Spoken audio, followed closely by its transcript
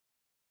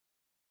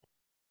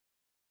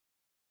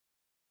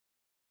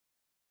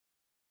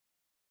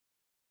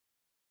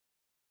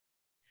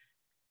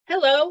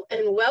Hello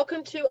and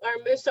welcome to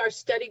our Mussar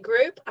study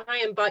group. I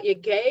am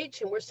Batya Gage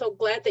and we're so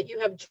glad that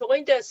you have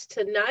joined us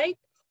tonight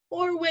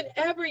or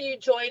whenever you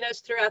join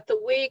us throughout the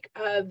week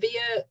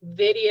via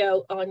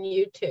video on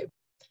YouTube.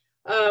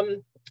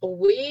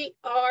 We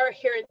are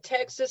here in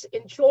Texas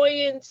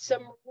enjoying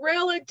some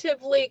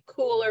relatively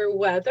cooler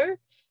weather.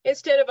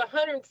 Instead of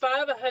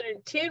 105,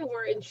 110,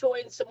 we're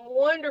enjoying some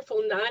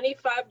wonderful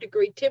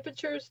 95-degree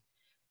temperatures.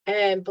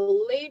 And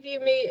believe you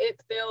me,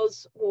 it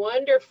feels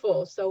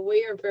wonderful. So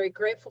we are very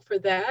grateful for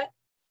that.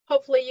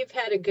 Hopefully you've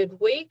had a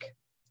good week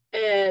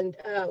and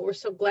we're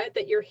so glad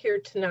that you're here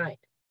tonight.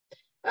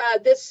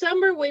 This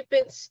summer, we've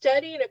been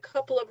studying a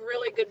couple of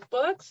really good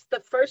books.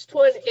 The first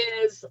one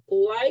is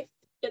Life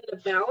in the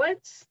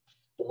Balance,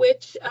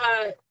 which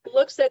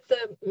looks at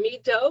the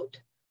Midot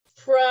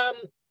from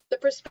the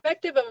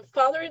perspective of a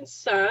father and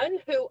son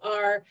who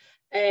are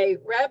a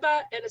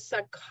rabbi and a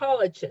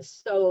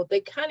psychologist. So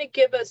they kind of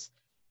give us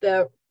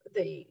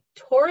the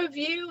Torah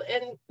view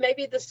and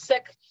maybe the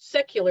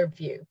secular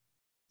view.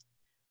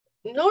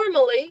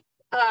 Normally,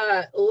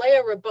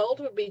 Leah Rabold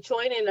would be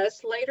joining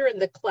us later in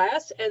the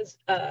class and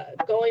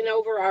going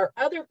over our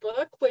other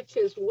book, which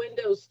is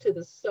Windows to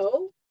the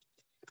Soul.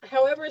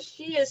 However,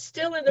 she is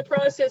still in the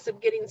process of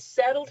getting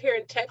settled here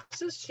in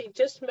Texas. She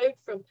just moved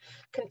from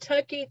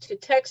Kentucky to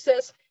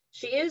Texas.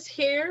 She is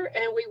here,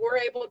 and we were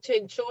able to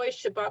enjoy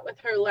Shabbat with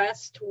her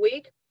last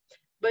week,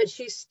 but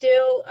she's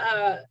still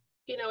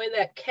in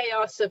that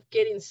chaos of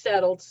getting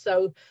settled.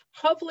 So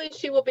hopefully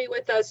she will be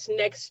with us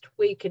next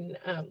week and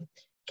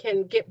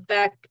can get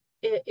back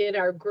in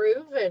our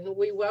groove, and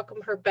we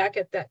welcome her back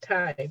at that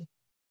time.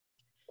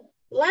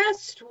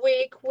 Last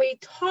week, we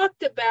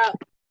talked about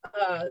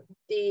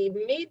the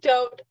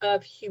midot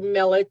of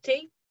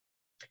humility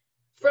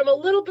from a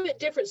little bit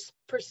different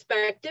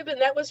perspective,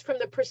 and that was from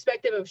the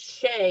perspective of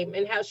shame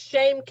and how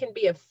shame can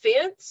be a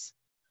fence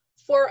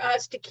for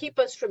us to keep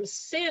us from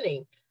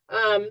sinning.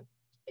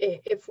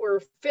 If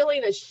we're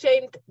feeling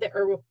ashamed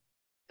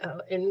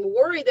and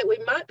worried that we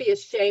might be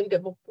ashamed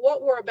of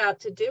what we're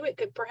about to do, it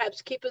could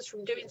perhaps keep us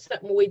from doing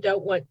something we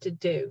don't want to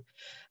do.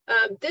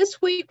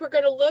 This week, we're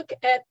going to look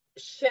at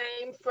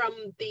shame from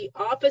the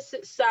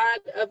opposite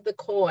side of the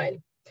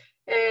coin.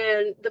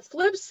 And the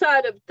flip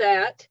side of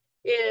that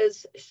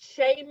is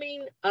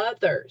shaming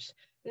others.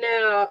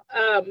 Now,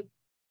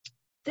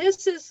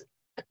 this is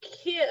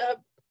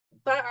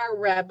by our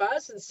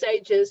rabbis and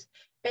sages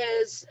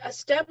is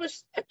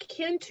established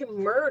akin to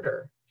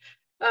murder.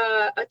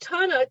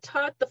 Atana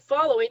taught the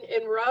following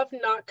in Rav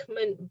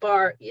Nachman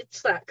Bar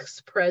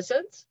Yitzchak's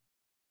presence.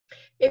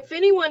 If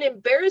anyone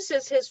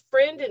embarrasses his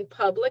friend in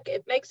public,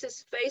 it makes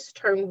his face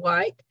turn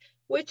white,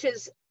 which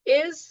is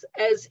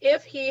as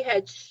if he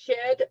had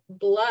shed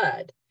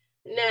blood.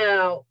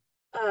 Now,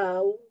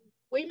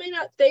 we may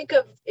not think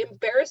of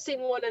embarrassing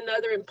one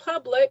another in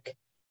public.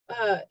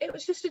 It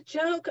was just a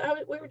joke.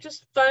 We were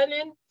just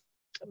funning.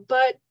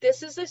 But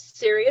this is a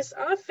serious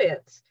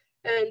offense.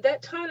 And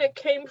that Tana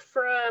came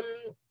from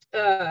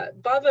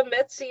Bava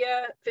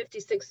Metzia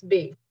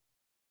 56b.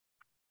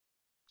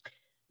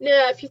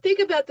 Now, if you think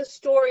about the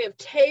story of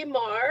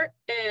Tamar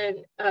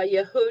and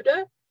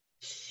Yehuda,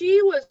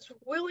 she was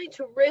willing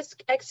to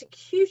risk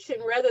execution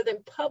rather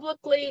than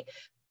publicly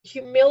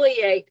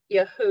humiliate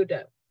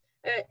Yehuda.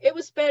 It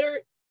was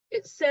better,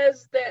 it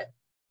says, that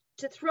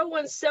to throw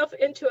oneself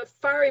into a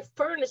fiery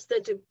furnace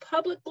than to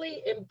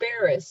publicly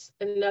embarrass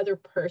another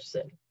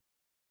person.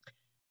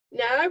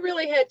 Now, I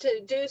really had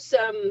to do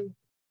some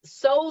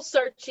soul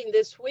searching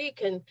this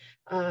week and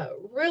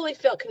really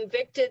felt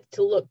convicted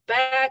to look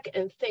back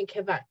and think,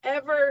 have I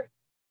ever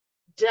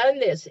done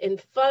this in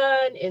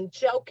fun, in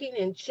joking,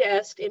 in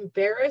jest,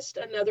 embarrassed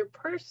another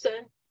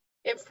person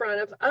in front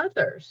of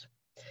others?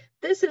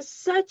 This is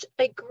such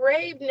a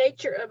grave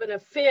nature of an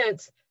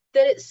offense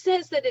that it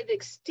says that it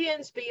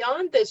extends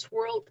beyond this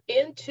world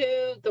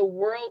into the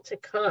world to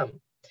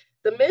come.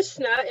 The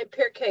Mishnah in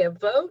Pirkei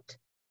Avot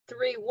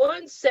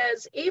 3:1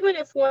 says, even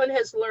if one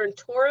has learned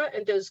Torah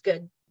and does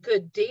good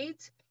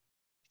deeds,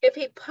 if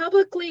he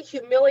publicly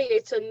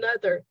humiliates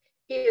another,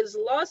 he has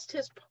lost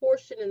his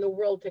portion in the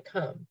world to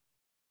come.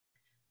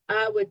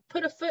 I would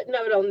put a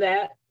footnote on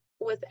that,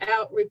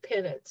 without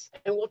repentance,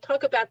 and we'll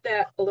talk about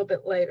that a little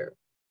bit later.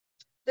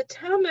 The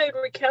Talmud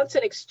recounts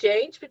an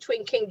exchange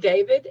between King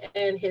David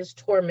and his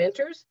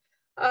tormentors,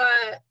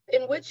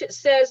 in which it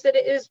says that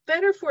it is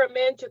better for a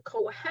man to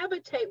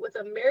cohabitate with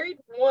a married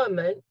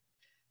woman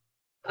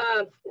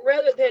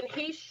rather than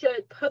he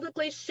should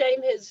publicly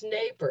shame his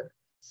neighbor.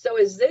 So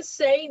is this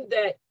saying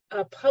that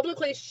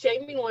publicly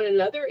shaming one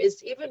another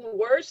is even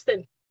worse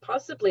than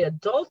possibly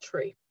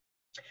adultery?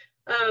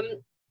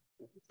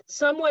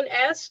 Someone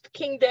asked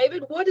King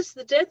David, what is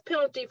the death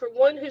penalty for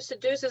one who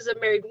seduces a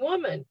married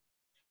woman?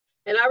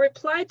 And I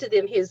replied to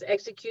them, he is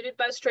executed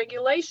by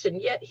strangulation,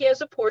 yet he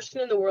has a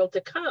portion in the world to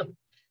come.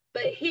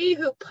 But he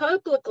who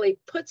publicly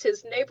puts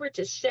his neighbor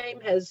to shame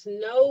has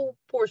no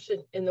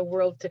portion in the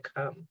world to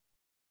come.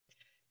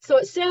 So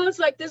it sounds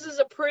like this is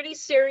a pretty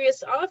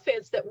serious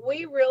offense that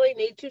we really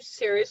need to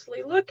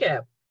seriously look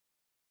at.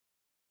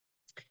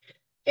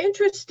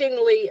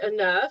 Interestingly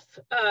enough,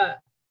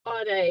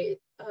 on a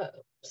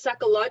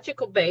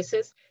psychological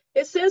basis,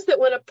 it says that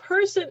when a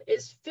person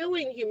is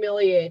feeling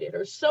humiliated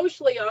or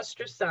socially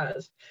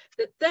ostracized,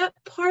 that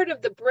part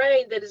of the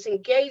brain that is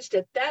engaged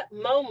at that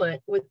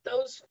moment with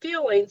those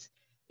feelings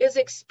is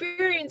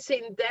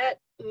experiencing that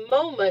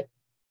moment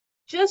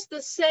just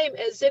the same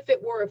as if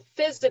it were a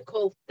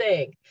physical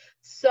thing.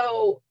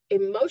 So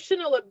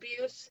emotional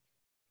abuse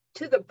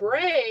to the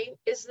brain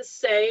is the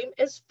same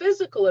as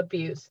physical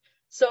abuse.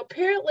 So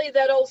apparently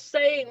that old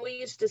saying we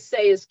used to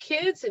say as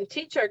kids and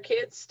teach our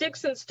kids,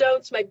 sticks and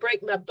stones may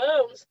break my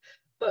bones,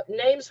 but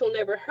names will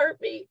never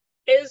hurt me,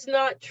 is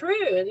not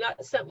true and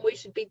not something we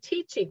should be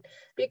teaching,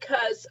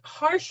 because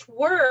harsh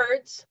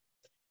words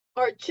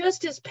are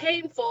just as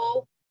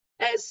painful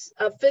as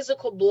a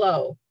physical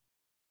blow.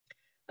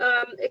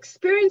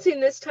 Experiencing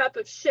this type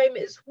of shame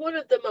is one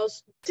of the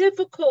most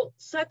difficult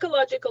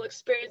psychological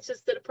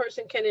experiences that a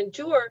person can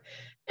endure,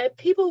 and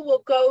people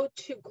will go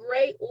to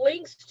great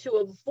lengths to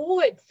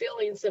avoid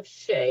feelings of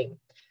shame.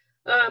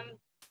 One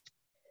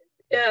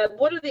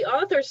of the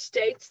authors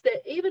states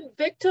that even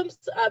victims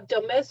of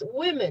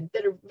women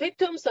that are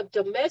victims of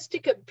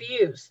domestic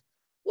abuse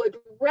would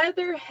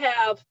rather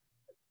have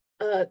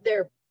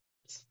their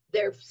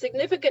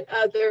significant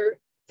other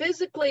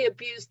physically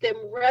abuse them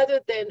rather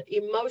than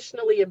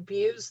emotionally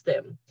abuse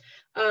them.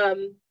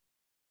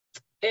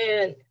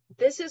 And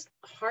this is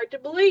hard to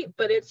believe,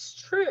 but it's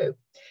true.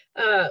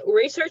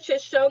 Research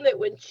has shown that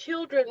when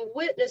children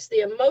witness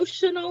the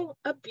emotional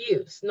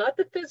abuse, not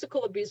the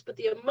physical abuse, but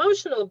the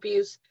emotional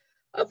abuse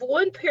of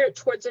one parent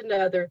towards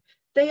another,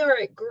 they are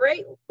at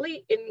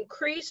greatly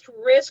increased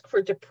risk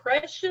for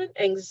depression,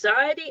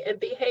 anxiety, and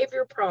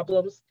behavior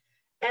problems,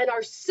 and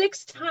are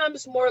 6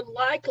 times more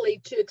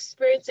likely to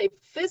experience a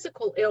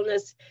physical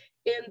illness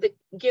in the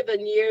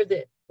given year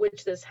that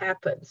which this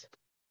happens.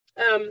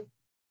 The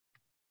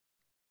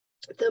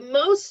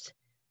most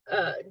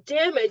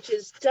damage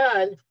is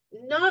done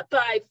not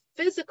by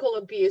physical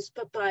abuse,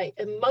 but by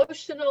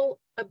emotional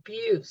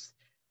abuse.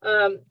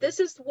 This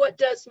is what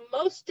does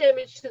most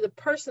damage to the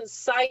person's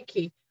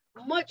psyche,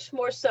 much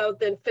more so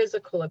than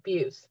physical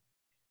abuse.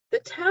 The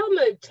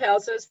Talmud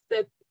tells us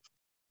that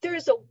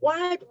there's a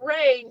wide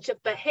range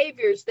of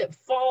behaviors that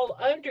fall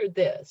under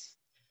this.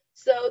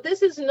 So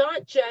this is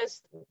not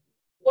just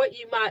what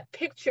you might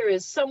picture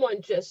as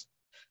someone just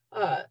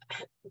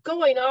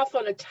going off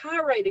on a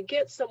tirade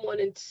against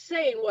someone and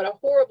saying what a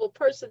horrible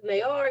person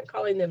they are and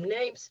calling them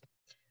names.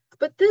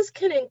 But this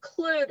can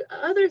include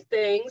other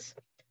things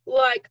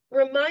like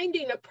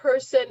reminding a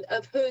person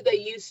of who they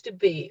used to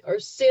be or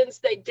sins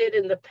they did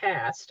in the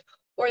past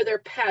or their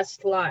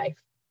past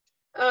life.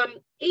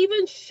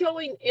 Even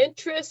showing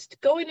interest,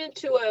 going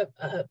into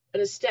an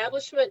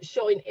establishment,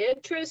 showing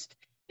interest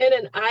in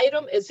an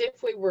item as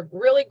if we were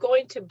really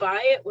going to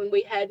buy it when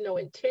we had no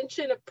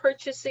intention of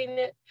purchasing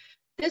it.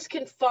 This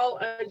can fall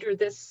under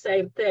this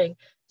same thing.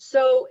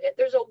 So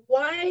there's a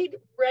wide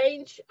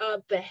range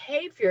of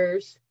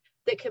behaviors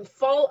that can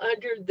fall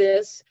under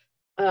this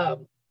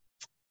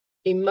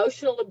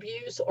emotional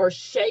abuse or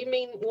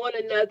shaming one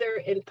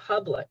another in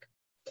public.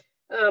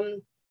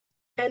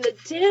 And the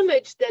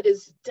damage that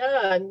is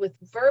done with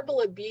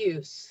verbal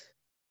abuse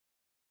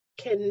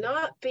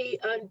cannot be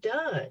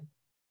undone.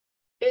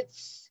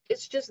 It's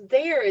just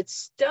there. It's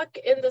stuck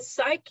in the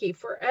psyche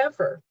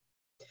forever.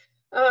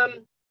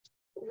 Rabbeinu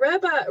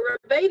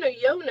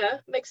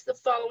Yonah makes the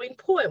following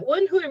point: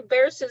 one who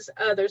embarrasses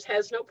others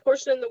has no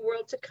portion in the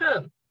world to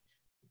come.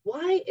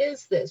 Why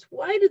is this?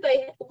 Why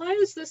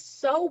is this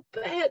so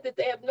bad that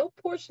they have no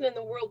portion in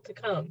the world to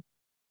come?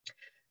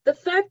 The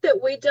fact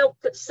that we don't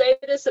say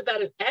this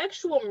about an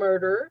actual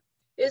murderer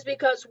is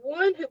because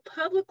one who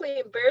publicly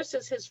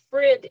embarrasses his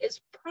friend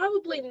is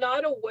probably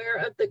not aware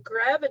of the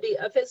gravity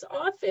of his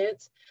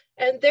offense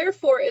and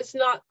therefore is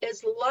not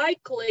as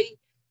likely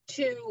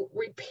to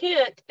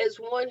repent as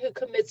one who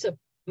commits a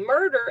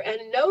murder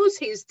and knows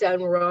he's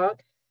done wrong,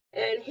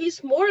 and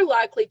he's more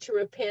likely to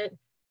repent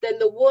than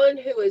the one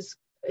who has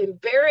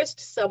embarrassed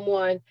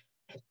someone.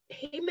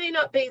 He may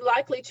not be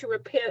likely to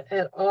repent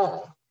at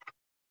all.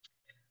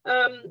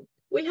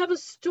 We have a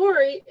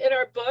story in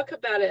our book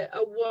about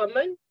a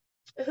woman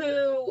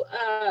who,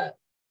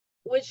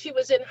 when she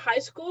was in high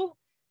school,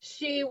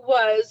 she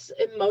was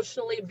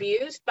emotionally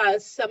abused by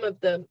some of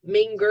the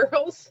mean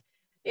girls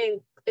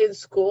in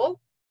school.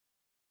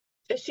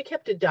 And she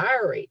kept a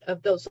diary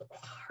of those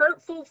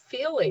hurtful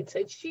feelings,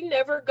 and she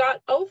never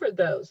got over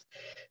those.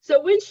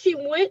 So when she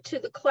went to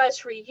the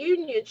class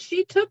reunion,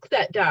 she took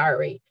that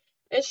diary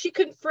and she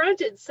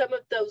confronted some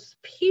of those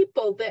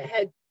people that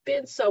had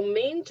been so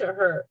mean to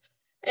her.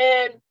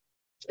 And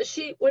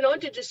she went on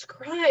to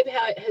describe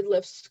how it had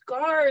left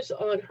scars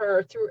on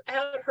her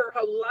throughout her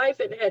whole life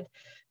and had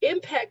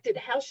impacted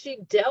how she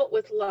dealt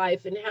with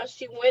life and how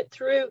she went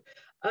through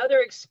other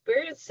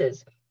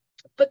experiences.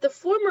 But the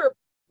former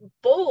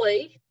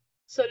bully,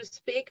 so to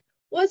speak,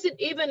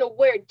 wasn't even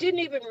aware, didn't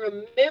even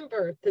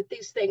remember that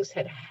these things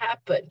had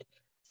happened.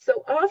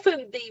 So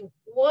often the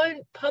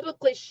one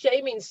publicly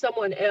shaming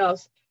someone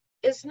else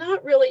is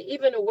not really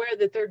even aware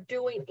that they're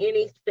doing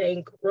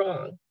anything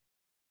wrong.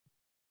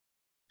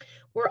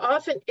 We're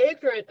often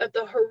ignorant of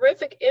the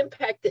horrific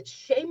impact that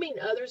shaming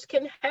others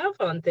can have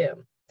on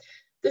them.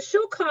 The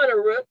Shulchan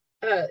Aruch,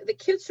 the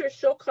Kitzur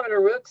Shulchan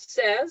Aruch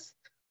says,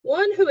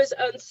 one who is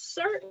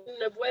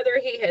uncertain of whether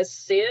he has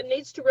sinned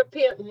needs to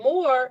repent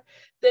more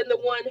than the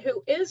one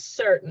who is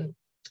certain.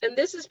 And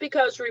this is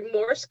because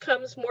remorse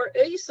comes more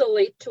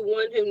easily to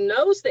one who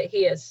knows that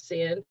he has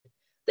sinned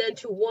than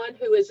to one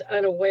who is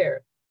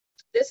unaware.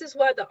 This is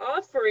why the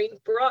offering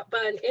brought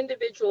by an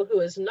individual who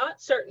is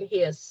not certain he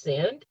has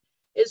sinned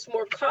is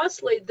more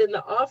costly than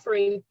the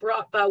offering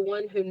brought by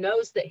one who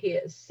knows that he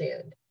has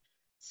sinned.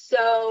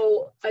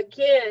 So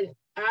again,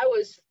 I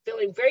was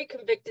feeling very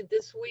convicted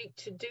this week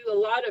to do a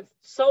lot of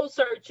soul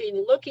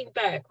searching, looking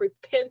back,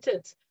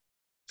 repentance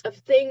of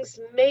things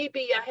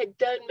maybe I had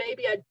done,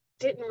 maybe I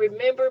didn't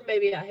remember,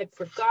 maybe I had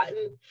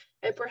forgotten.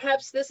 And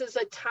perhaps this is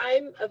a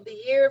time of the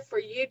year for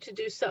you to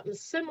do something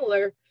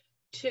similar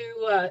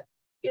to,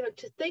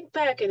 to think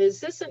back. And is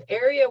this an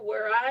area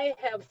where I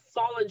have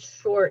fallen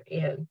short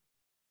in?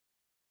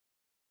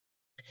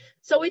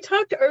 So we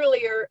talked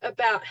earlier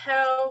about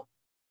how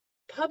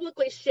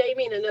publicly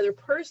shaming another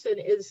person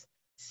is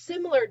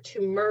similar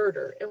to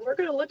murder. And we're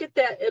going to look at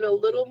that in a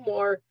little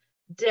more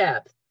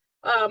depth.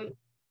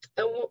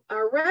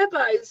 Our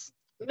rabbis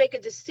make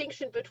a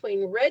distinction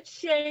between red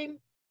shame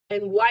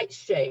and white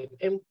shame.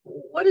 And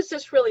what does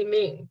this really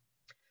mean?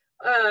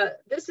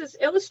 This is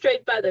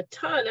illustrated by the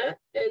Tana,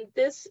 and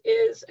this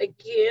is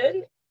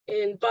again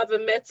in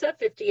Bava Metzah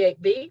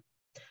 58b.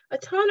 A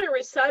Tana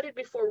recited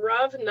before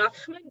Rav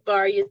Nachman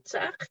Bar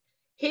Yitzchak,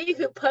 he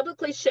who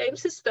publicly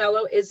shames his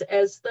fellow is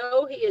as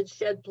though he had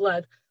shed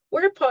blood.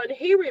 Whereupon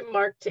he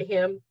remarked to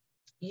him,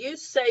 you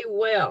say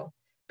well,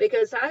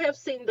 because I have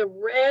seen the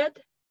red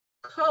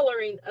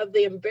coloring of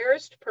the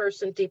embarrassed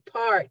person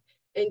depart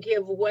and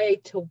give way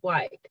to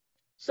white.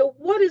 So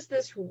what is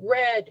this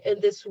red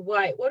and this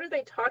white? What are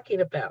they talking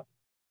about?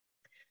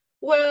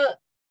 Well,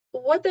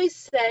 what they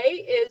say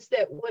is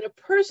that when a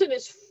person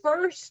is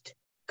first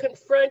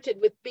confronted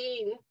with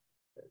being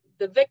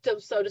the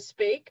victim, so to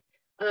speak,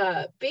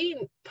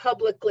 being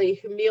publicly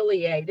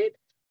humiliated,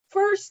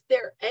 first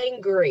they're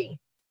angry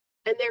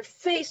and their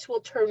face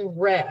will turn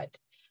red.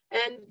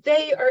 And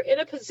they are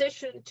in a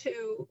position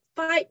to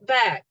fight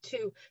back,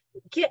 to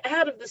get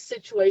out of the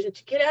situation,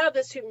 to get out of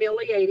this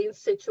humiliating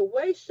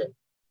situation.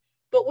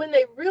 But when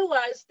they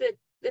realize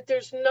that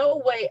there's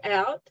no way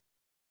out,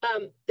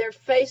 their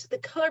face, the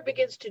color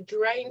begins to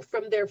drain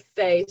from their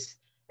face,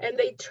 and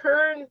they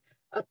turn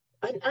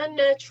an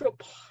unnatural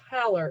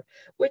pallor,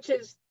 which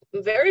is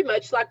very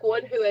much like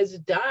one who has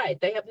died.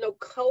 They have no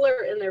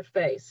color in their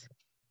face.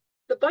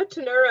 The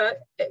Batanura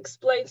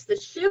explains the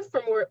shift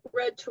from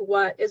red to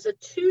white is a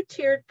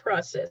two-tiered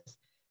process.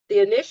 The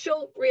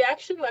initial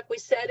reaction, like we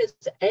said, is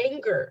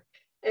anger.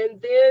 And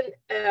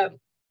then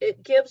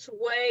it gives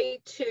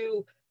way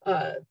to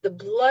the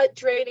blood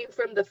draining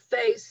from the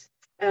face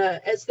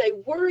as they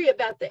worry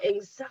about the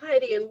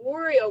anxiety and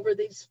worry over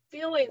these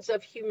feelings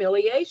of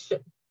humiliation.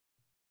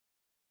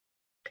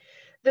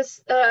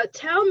 This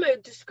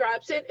Talmud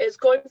describes it as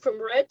going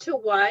from red to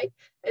white,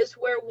 as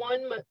where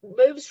one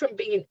moves from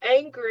being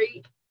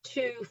angry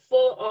to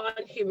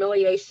full-on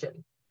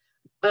humiliation.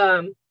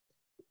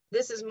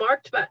 This is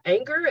marked by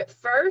anger at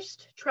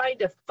first, trying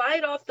to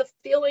fight off the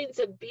feelings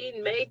of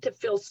being made to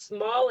feel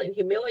small and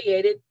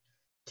humiliated,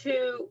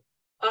 to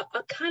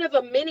a kind of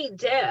a mini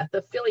death,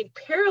 of feeling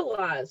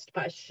paralyzed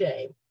by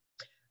shame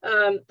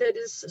that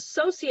is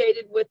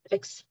associated with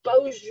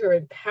exposure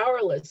and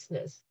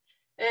powerlessness.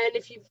 And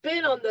if you've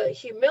been on the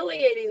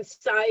humiliating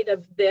side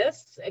of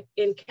this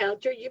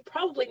encounter, you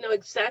probably know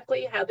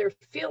exactly how they're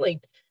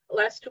feeling.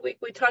 Last week,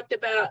 we talked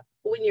about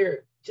when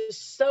you're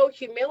just so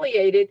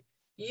humiliated,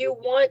 you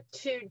want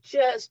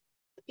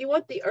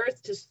the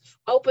earth to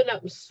open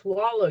up and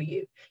swallow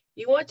you.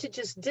 You want to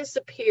just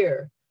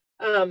disappear.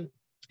 And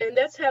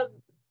that's how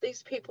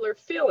these people are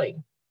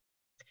feeling.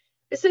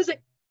 It says,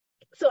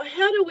 so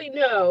how do we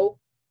know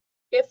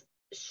if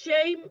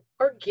shame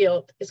or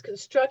guilt is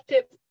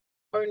constructive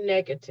or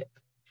negative?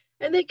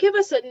 And they give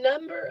us a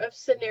number of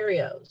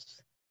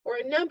scenarios or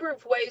a number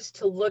of ways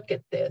to look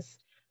at this.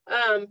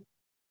 And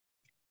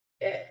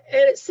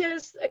it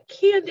says a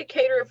key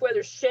indicator of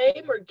whether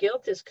shame or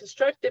guilt is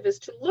constructive is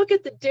to look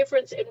at the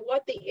difference in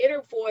what the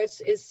inner voice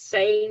is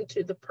saying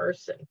to the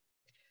person.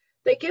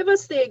 They give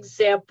us the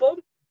example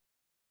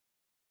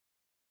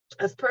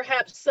of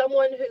perhaps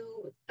someone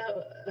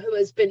who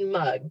has been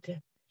mugged.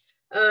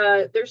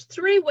 There's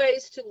three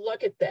ways to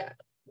look at that.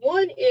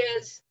 One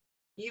is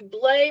you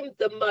blame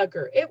the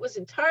mugger. It was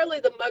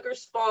entirely the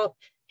mugger's fault.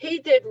 He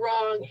did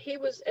wrong.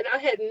 And I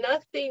had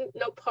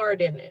no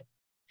part in it.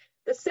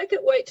 The second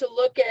way to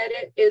look at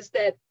it is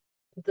that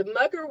the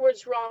mugger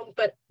was wrong,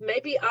 but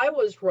maybe I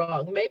was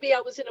wrong. Maybe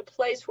I was in a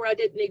place where I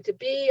didn't need to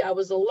be. I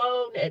was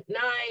alone at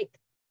night.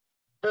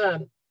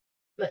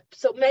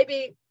 So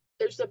maybe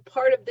there's a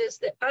part of this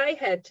that I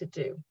had to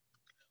do.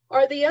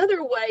 Or the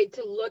other way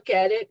to look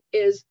at it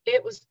is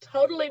it was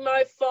totally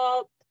my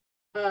fault.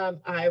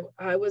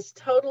 I was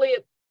totally,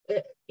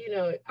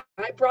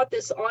 I brought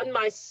this on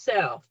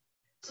myself.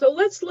 So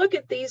let's look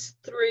at these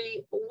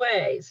three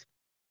ways.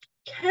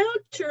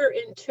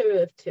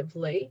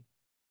 Counterintuitively,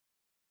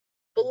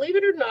 believe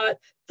it or not,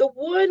 the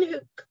one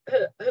who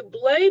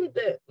blamed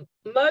the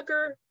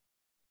mugger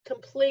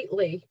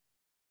completely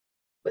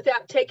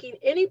without taking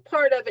any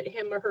part of it,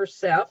 him or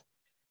herself,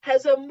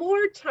 has a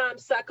more time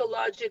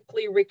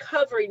psychologically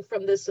recovering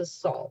from this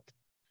assault.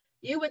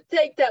 You would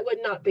think that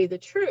would not be the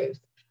truth,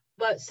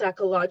 but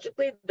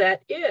psychologically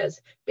that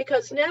is,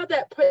 because now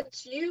that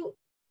puts you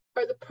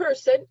or the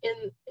person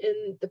in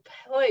the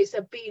place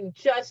of being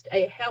just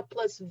a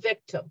helpless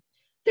victim.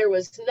 There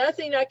was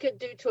nothing I could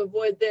do to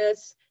avoid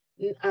this.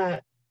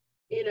 I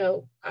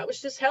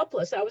was just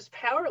helpless. I was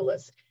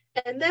powerless.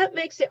 And that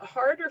makes it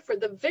harder for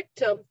the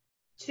victim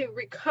to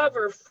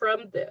recover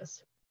from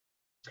this.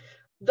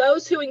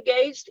 Those who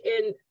engaged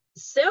in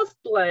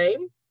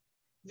self-blame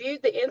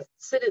viewed the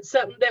incident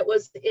something that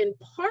was in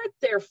part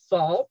their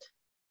fault.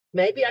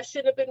 Maybe I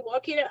shouldn't have been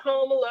walking at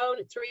home alone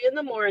at 3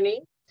 a.m.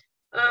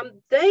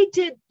 They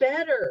did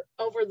better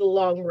over the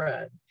long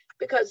run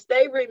because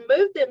they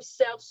removed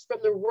themselves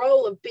from the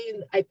role of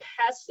being a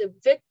passive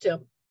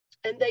victim,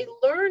 and they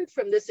learned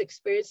from this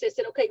experience. They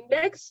said, okay,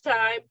 next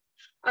time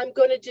I'm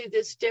going to do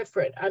this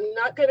different. I'm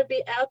not going to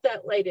be out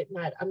that late at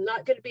night. I'm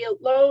not going to be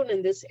alone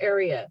in this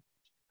area.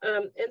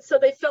 And so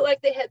they felt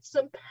like they had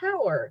some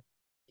power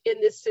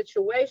in this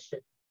situation.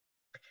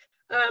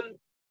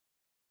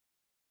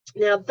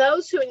 Now,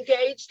 those who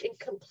engaged in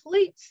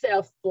complete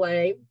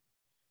self-blame,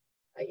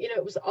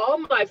 it was all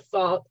my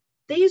fault.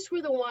 These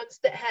were the ones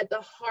that had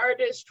the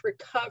hardest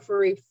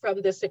recovery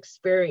from this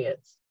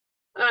experience.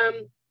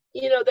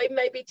 They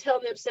may be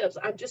telling themselves,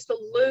 I'm just a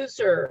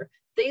loser.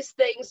 These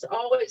things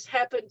always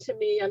happen to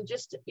me. I'm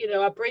just,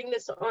 I bring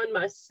this on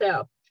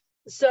myself.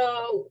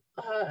 So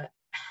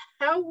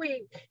how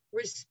we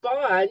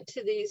respond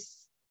to these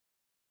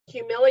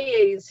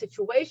humiliating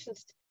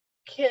situations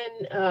can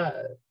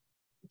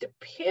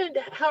depend,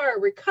 how our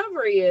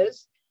recovery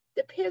is,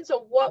 depends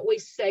on what we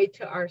say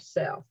to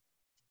ourselves.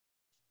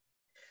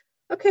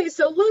 Okay,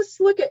 so let's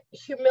look at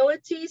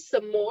humility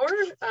some more.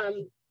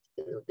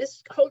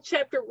 This whole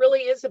chapter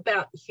really is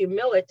about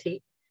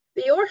humility.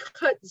 The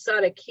Orchot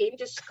Zadakim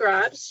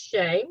describes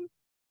shame,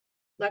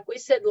 like we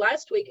said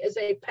last week, as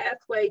a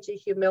pathway to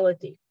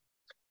humility.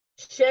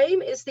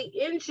 Shame is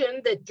the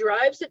engine that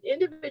drives an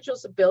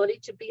individual's ability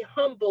to be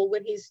humble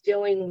when he's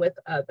dealing with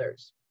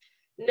others.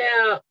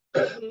 Now,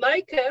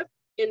 Micah,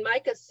 in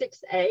Micah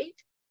 6:8,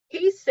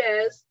 he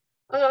says,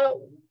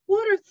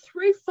 what are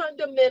three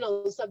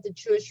fundamentals of the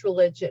Jewish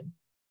religion?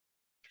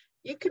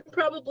 You can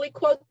probably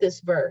quote this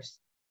verse: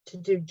 to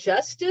do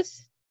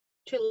justice,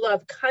 to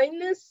love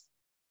kindness,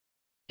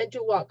 and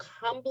to walk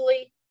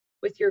humbly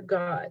with your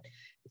God.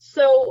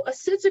 So a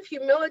sense of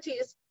humility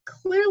is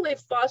clearly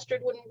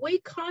fostered when we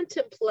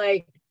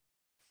contemplate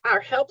our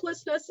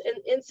helplessness and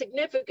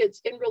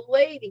insignificance in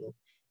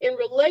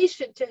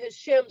relation to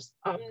Hashem's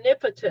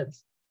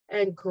omnipotence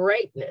and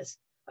greatness.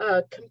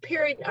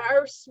 Comparing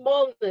our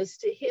smallness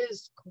to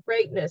his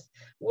greatness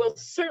will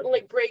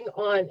certainly bring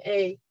on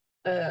a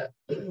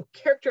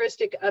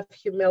characteristic of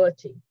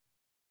humility.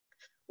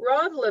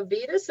 Rav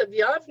Levitas of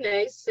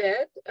Yavne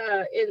said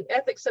in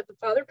Ethics of the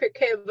Father,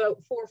 Pirkei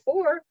Avot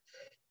 4:4,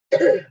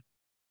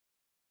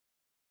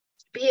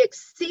 be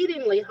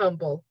exceedingly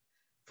humble,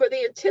 for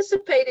the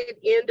anticipated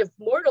end of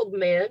mortal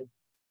man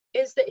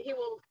is that he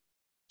will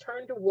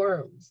turn to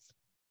worms.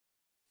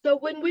 So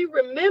when we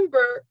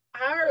remember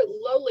our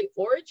lowly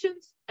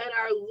origins and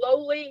our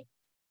lowly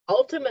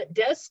ultimate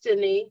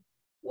destiny,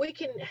 we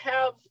can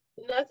have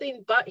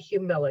nothing but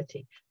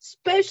humility,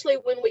 especially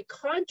when we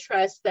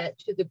contrast that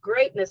to the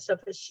greatness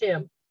of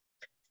Hashem.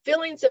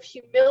 Feelings of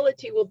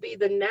humility will be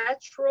the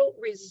natural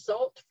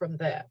result from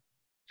that.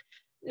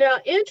 Now,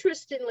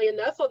 interestingly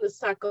enough, on the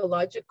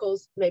psychological,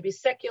 maybe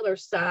secular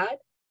side,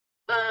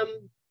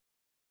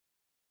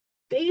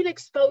 being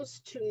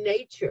exposed to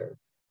nature,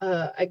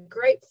 a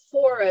great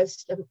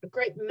forest, a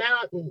great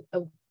mountain,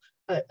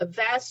 a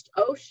vast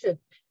ocean,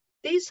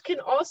 these can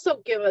also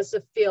give us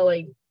a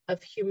feeling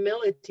of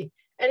humility.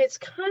 And it's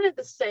kind of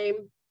the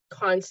same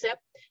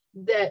concept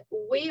that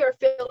we are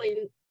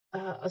feeling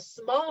a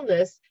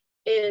smallness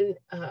in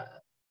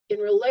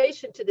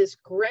relation to this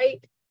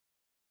great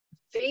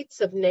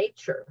feats of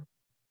nature.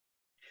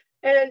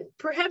 And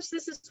perhaps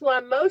this is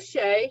why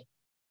Moshe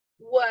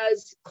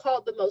was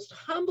called the most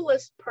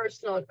humblest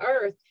person on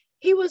earth.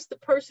 He was the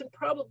person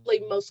probably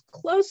most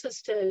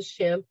closest to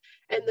Hashem,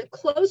 and the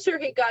closer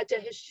he got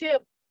to Hashem,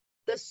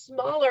 the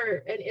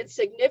smaller and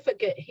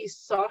insignificant he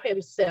saw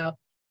himself.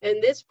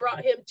 And this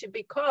brought him to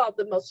be called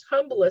the most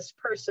humblest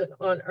person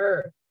on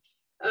earth.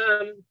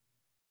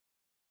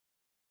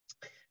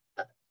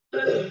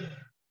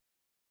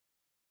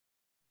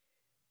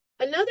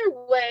 Another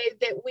way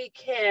that we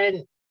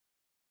can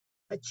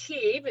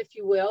achieve, if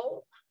you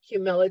will,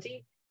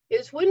 humility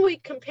is when we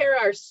compare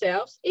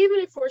ourselves, even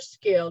if we're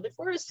skilled, if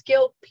we're a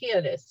skilled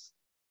pianist,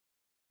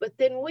 but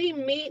then we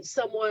meet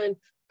someone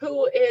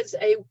who is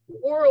a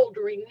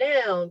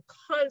world-renowned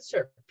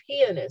concert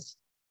pianist,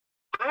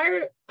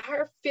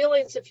 our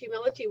feelings of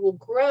humility will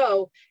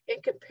grow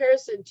in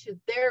comparison to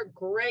their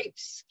great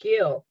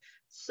skill.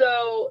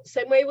 So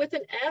same way with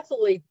an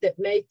athlete that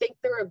may think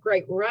they're a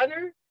great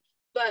runner,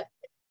 but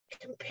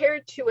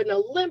compared to an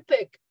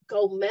Olympic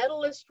gold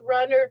medalist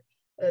runner,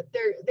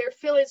 their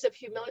feelings of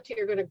humility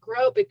are going to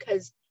grow,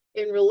 because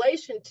in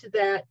relation to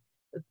that,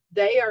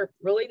 they are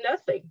really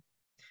nothing.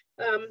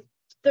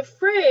 The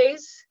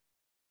phrase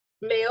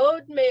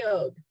meod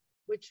meod,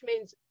 which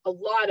means a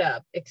lot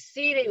of,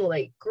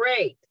 exceedingly,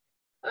 great,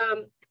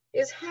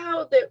 is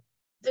how the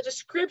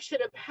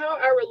description of how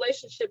our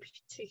relationship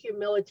to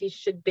humility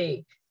should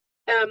be.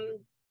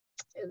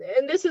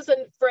 And this is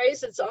a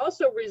phrase that's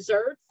also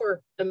reserved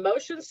for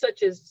emotions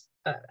such as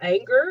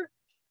anger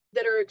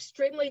that are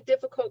extremely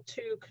difficult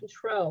to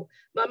control.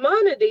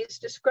 Maimonides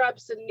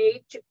describes the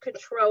need to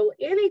control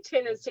any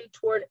tendency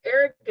toward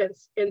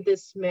arrogance in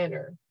this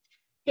manner.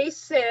 He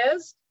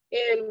says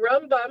in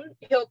Rambam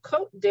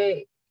Hilkot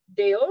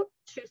Deot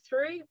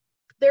 2:3,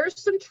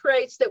 there's some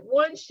traits that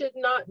one should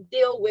not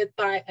deal with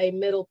by a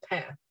middle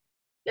path.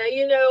 Now,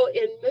 you know,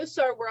 in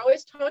Mussar, we're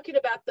always talking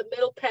about the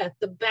middle path,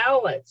 the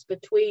balance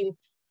between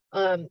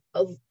having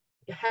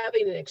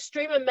an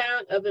extreme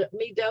amount of a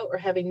midot or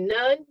having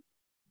none.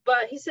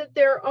 But he said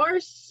there are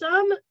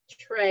some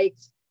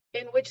traits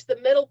in which the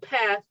middle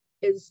path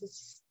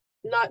is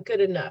not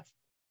good enough.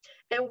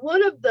 And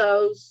one of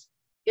those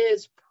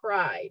is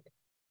pride.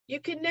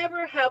 You can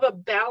never have a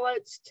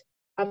balanced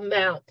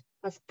amount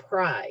of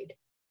pride.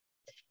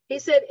 He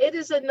said it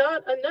is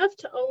not enough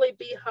to only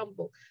be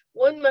humble.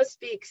 One must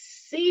be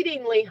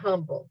exceedingly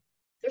humble.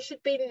 There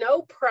should be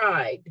no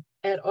pride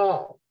at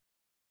all.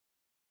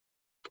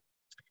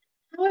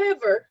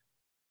 However,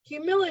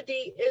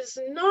 humility is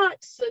not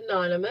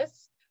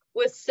synonymous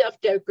with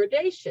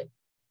self-degradation.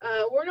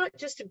 We're not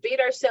just to beat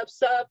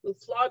ourselves up and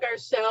flog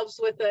ourselves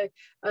with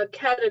a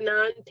cat o'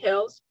 nine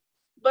tails,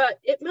 but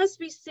it must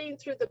be seen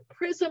through the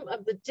prism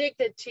of the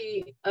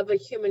dignity of a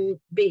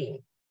human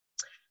being.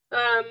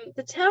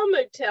 The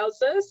Talmud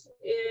tells us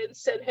in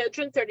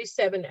Sanhedrin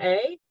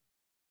 37a,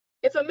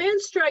 if a man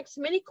strikes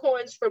many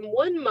coins from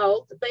one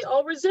mold, they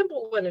all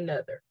resemble one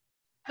another.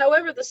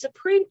 However, the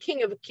supreme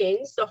King of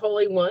kings, the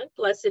Holy One,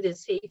 blessed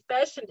is he,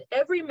 fashioned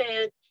every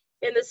man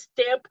in the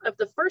stamp of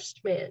the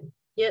first man,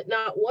 yet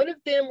not one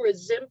of them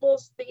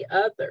resembles the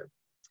other.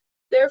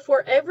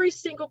 Therefore, every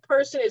single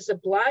person is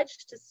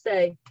obliged to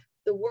say,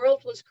 the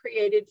world was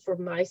created for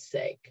my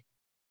sake.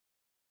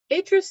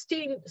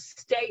 Interesting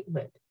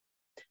statement.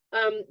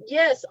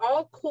 Yes,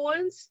 all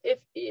coins,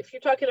 if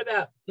you're talking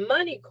about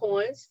money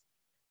coins,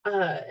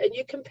 and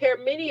you compare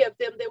many of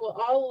them, they will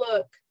all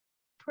look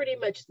pretty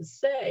much the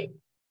same.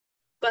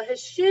 But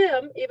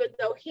Hashem, even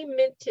though he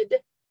minted,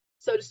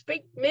 so to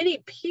speak, many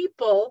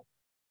people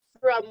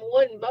from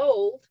one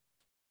mold,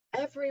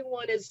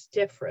 everyone is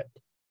different.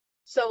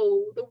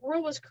 So the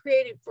world was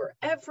created for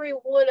every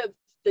one of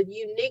the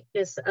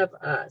uniqueness of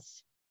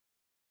us.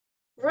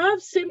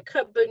 Rav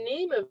Simcha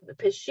Bunim of the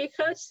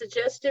Peshicha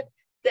suggested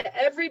that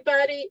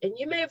everybody, and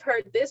you may have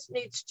heard this,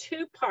 needs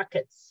two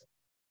pockets.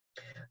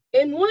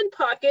 In one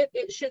pocket,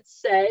 it should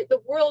say, the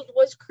world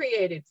was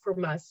created for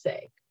my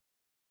sake.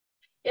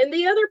 In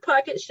the other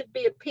pocket should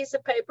be a piece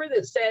of paper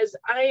that says,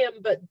 I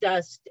am but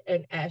dust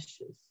and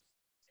ashes.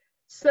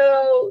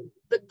 So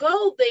the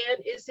goal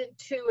then is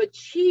into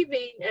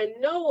achieving and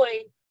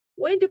knowing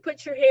when to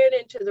put your hand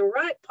into the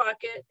right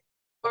pocket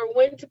or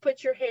when to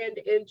put your hand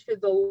into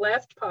the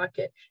left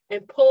pocket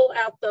and pull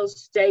out those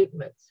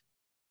statements.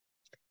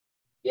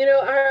 You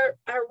know,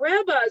 our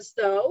rabbis,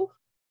 though,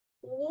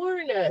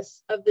 warn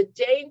us of the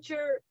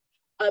danger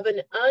of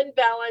an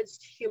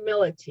unbalanced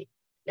humility.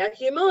 Now,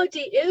 humility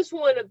is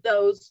one of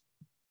those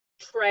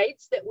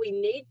traits that we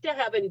need to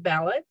have in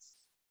balance.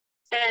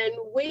 And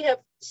we have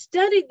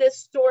studied this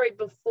story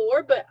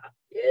before, but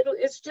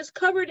it's just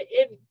covered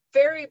in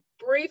very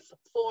brief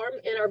form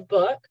in our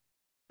book.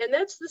 And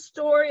that's the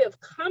story of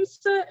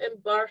Kamsa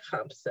and Bar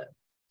Kamsa.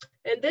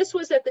 And this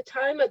was at the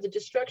time of the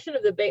destruction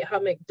of the Beit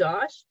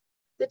HaMikdash.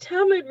 The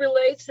Talmud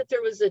relates that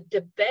there was a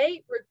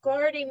debate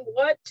regarding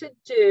what to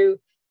do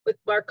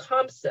with Bar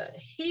Kamsa.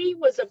 He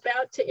was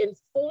about to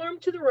inform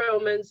to the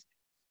Romans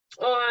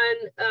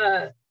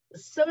on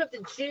some of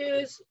the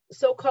Jews'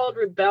 so-called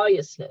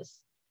rebelliousness.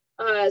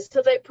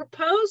 So they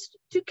proposed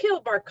to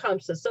kill Bar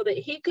Kamsa so that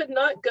he could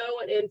not go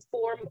and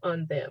inform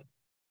on them.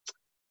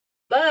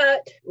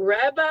 But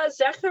Rabbi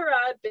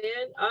Zechariah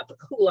ben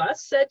Abakulas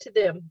said to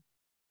them,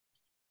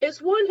 is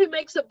one who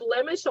makes a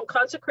blemish on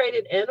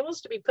consecrated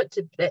animals to be put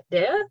to death?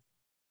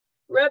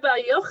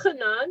 Rabbi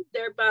Yochanan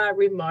thereby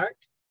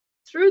remarked,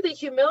 through the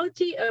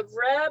humility of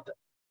Rab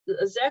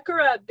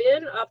Zechariah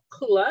ben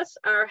Abakulas,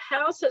 our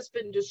house has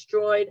been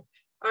destroyed,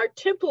 our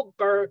temple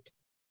burnt,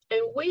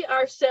 and we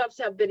ourselves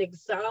have been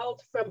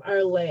exiled from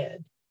our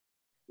land.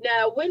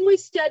 Now, when we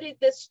studied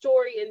this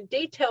story in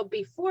detail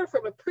before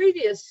from a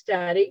previous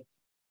study,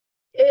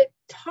 it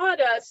taught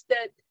us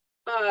that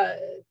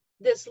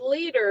this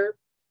leader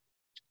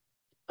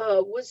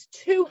was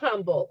too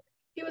humble.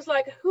 he was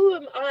like, who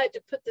am I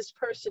to put this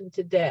person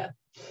to death?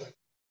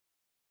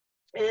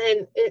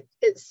 And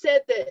it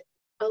said that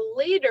a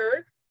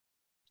leader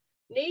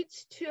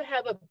needs to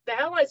have a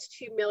balanced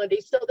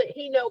humility so that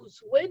he knows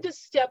when to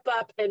step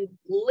up and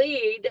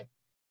lead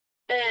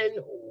and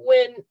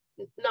when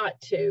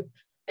not to.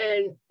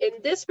 And in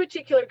this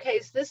particular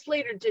case, this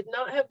leader did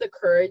not have the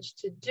courage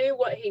to do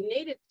what he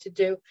needed to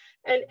do.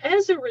 And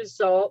as a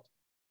result,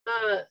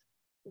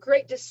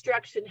 great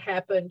destruction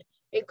happened,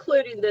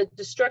 including the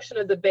destruction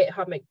of the Beit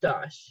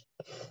HaMikdash.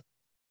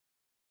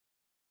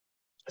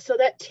 So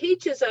that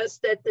teaches us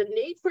that the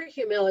need for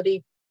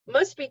humility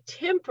must be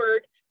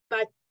tempered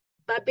by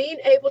being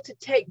able to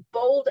take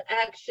bold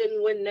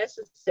action when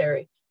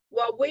necessary.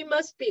 While we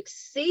must be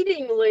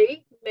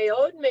exceedingly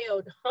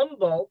meod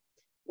humble,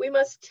 we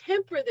must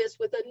temper this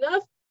with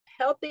enough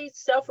healthy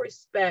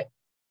self-respect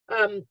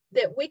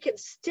that we can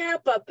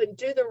step up and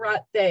do the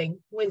right thing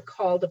when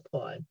called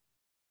upon.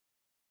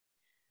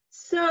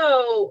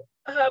 So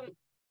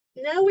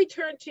now we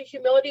turn to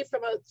humility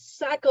from a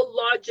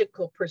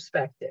psychological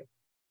perspective.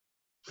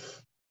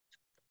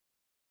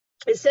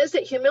 It says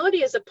that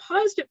humility is a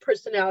positive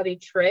personality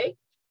trait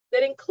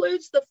that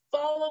includes the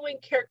following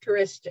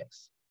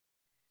characteristics: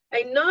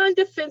 a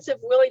non-defensive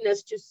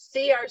willingness to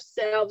see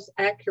ourselves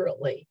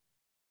accurately.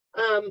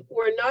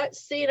 We're not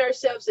seeing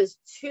ourselves as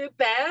too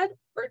bad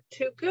or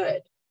too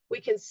good.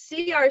 We can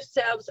see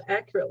ourselves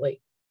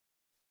accurately.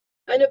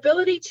 An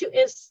ability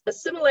to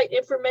assimilate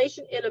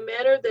information in a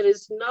manner that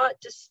is not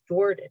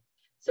distorted.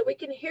 So we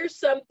can hear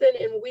something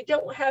and we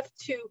don't have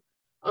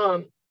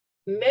to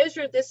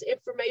measure this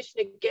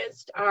information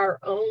against our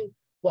own,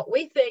 what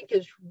we think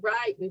is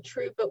right and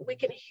true, but we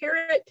can hear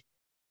it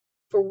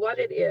for what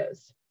it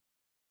is.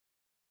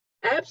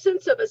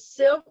 Absence of a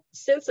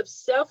sense of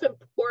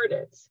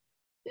self-importance,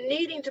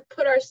 needing to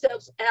put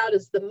ourselves out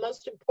as the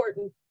most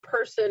important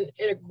person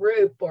in a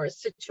group or a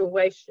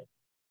situation.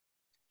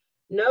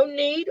 No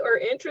need or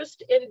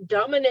interest in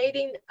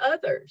dominating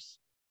others.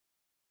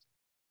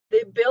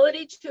 The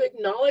ability to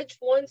acknowledge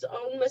one's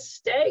own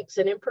mistakes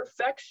and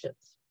imperfections.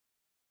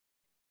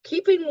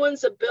 Keeping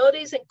one's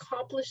abilities and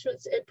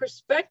accomplishments in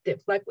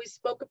perspective, like we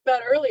spoke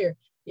about earlier.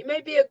 You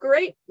may be a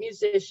great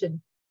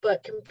musician,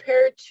 but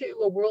compared to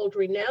a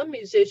world-renowned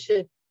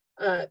musician,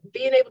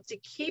 being able to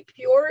keep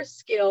your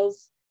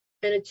skills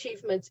and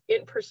achievements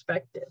in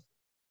perspective.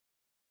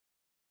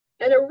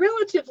 And a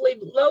relatively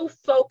low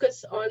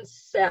focus on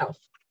self.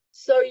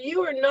 So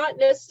you are not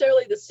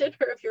necessarily the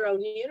center of your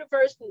own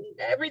universe.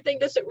 Everything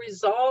doesn't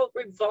revolve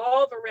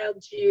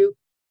around you,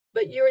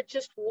 but you're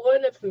just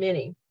one of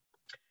many.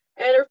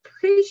 And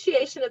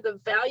appreciation of the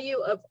value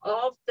of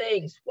all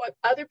things, what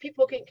other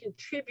people can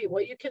contribute,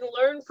 what you can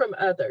learn from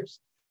others,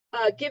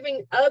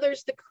 giving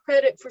others the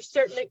credit for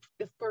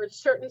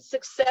certain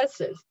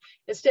successes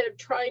instead of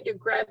trying to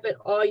grab it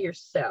all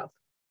yourself.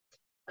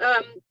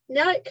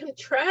 Now it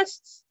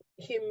contrasts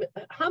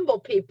humble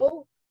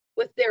people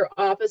with their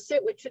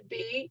opposite, which would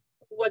be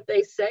what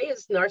they say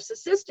is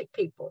narcissistic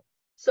people.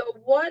 So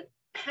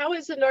how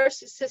is a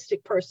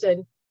narcissistic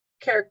person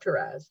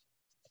characterized?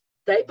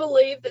 They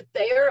believe that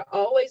they are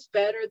always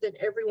better than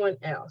everyone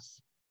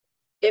else.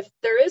 If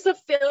there is a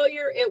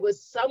failure, it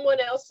was someone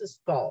else's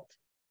fault.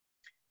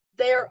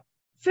 They're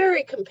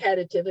very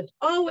competitive and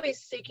always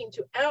seeking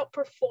to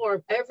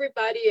outperform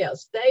everybody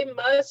else. They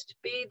must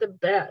be the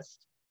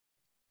best.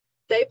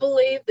 They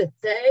believe that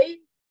they,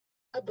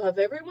 above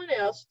everyone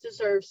else,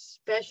 deserve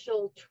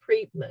special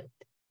treatment.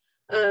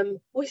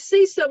 We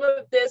see some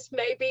of this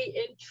maybe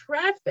in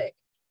traffic,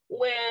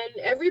 when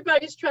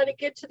everybody's trying to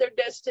get to their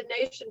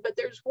destination, but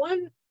there's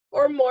one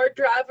or more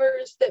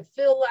drivers that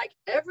feel like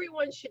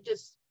everyone should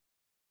just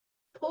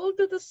pull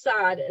to the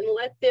side and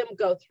let them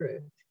go through.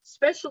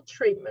 Special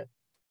treatment.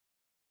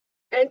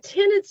 And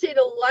tendency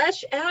to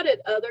lash out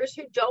at others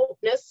who don't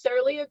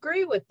necessarily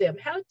agree with them.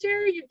 How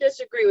dare you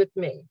disagree with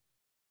me?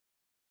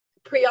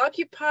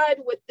 Preoccupied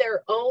with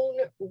their own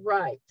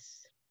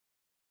rights.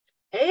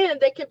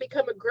 And they can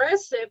become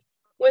aggressive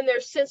when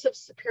their sense of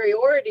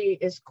superiority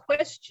is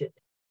questioned.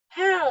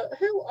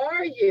 Who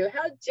are you?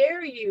 How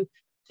dare you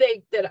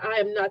think that I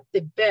am not the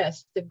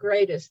best, the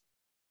greatest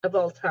of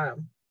all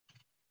time?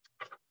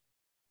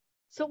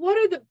 So what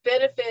are the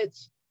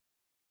benefits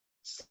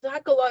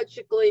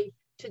psychologically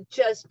to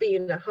just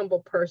being a humble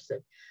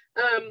person?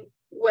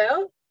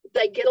 Well,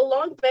 they get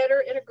along better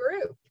in a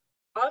group,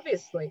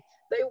 obviously.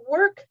 They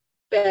work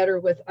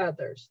better with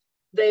others.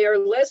 They are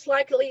less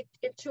likely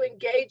to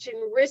engage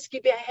in risky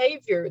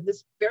behavior,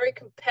 this very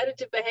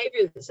competitive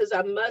behavior that says,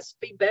 I must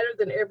be better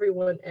than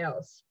everyone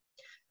else.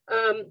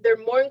 They're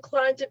more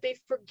inclined to be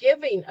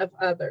forgiving of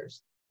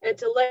others and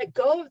to let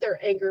go of their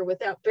anger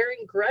without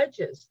bearing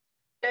grudges.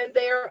 And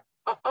they are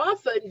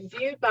often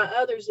viewed by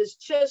others as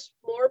just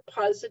more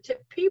positive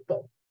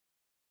people.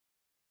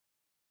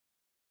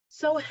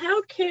 So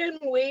how can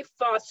we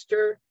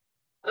foster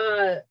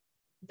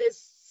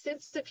this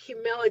sense of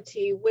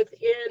humility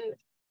within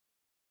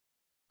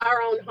our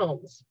own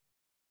homes?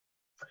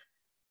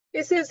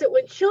 It says that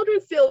when children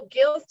feel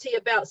guilty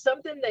about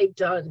something they've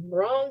done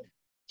wrong,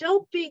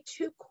 don't be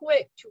too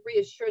quick to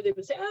reassure them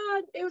and say,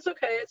 it was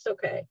okay, it's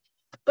okay.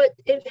 But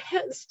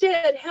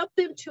instead, help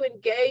them to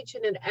engage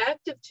in an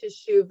active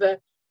teshuvah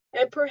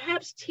and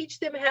perhaps teach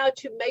them how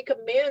to make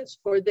amends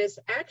for this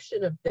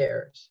action of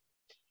theirs.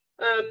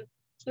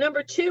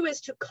 Number 2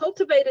 is to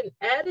cultivate an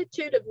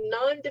attitude of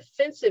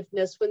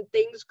non-defensiveness when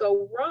things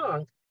go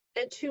wrong,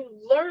 and to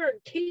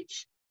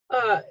teach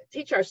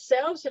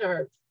ourselves and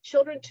our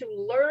children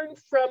to learn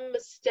from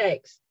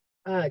mistakes.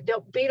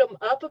 Don't beat them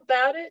up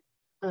about it.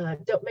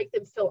 Don't make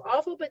them feel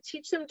awful, but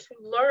teach them to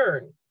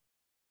learn.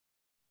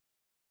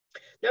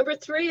 Number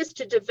 3 is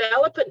to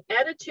develop an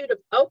attitude of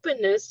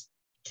openness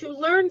to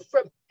learn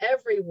from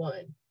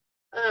everyone.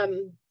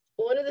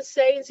 One of the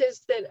sayings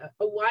is that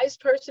a wise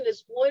person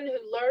is one who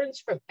learns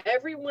from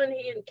everyone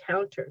he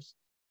encounters.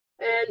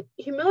 And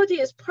humility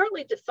is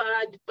partly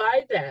defined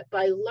by that,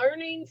 by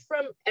learning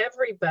from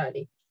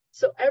everybody.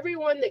 So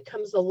everyone that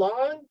comes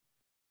along,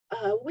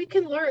 we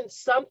can learn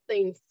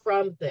something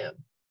from them.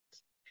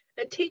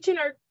 And teaching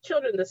our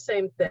children the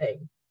same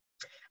thing.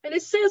 And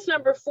it says,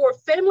 number 4,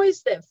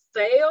 families that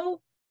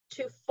fail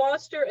to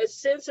foster a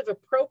sense of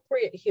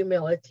appropriate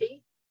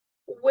humility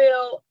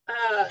will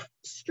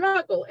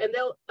struggle, and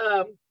they'll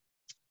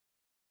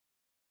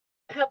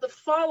have the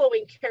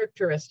following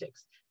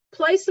characteristics.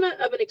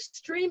 Placement of an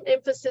extreme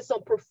emphasis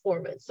on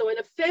performance. So in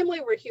a family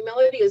where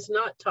humility is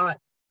not taught,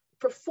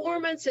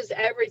 performance is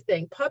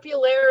everything.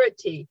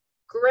 Popularity,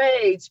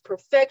 grades,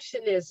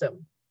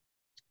 perfectionism.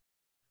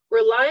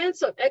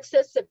 Reliance on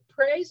excessive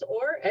praise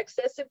or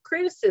excessive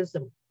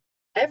criticism.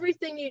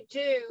 Everything you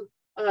do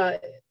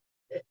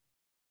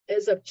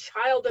as a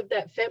child of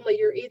that family,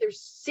 you're either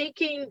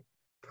seeking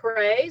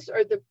praise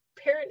or the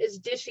parent is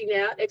dishing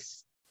out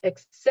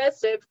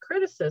excessive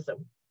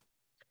criticism.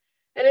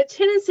 And a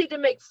tendency to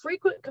make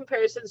frequent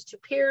comparisons to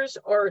peers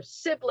or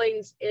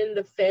siblings in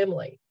the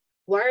family.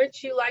 Why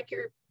aren't you like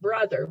your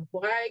brother?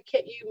 Why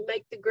can't you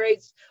make the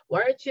grades?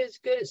 Why aren't you as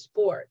good at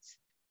sports?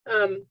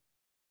 And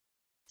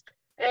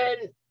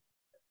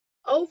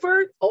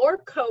overt or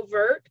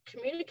covert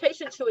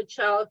communication to a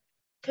child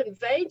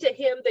conveying to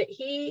him that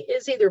he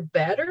is either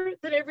better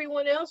than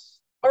everyone else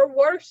or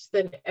worse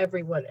than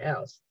everyone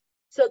else.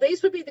 So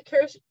these would be the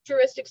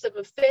characteristics of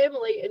a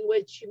family in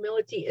which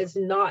humility is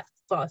not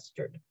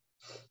fostered.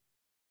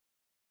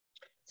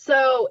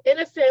 So in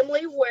a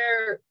family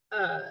where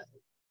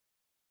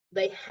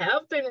they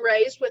have been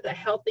raised with a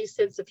healthy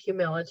sense of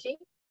humility,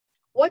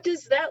 what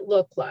does that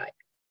look like?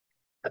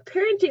 A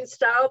parenting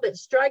style that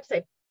strikes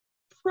a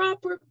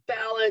proper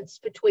balance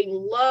between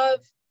love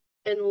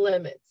and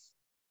limits.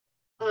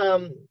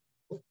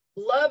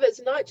 Love is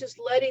not just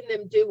letting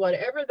them do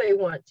whatever they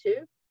want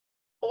to,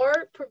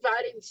 or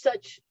providing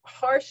such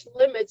harsh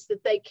limits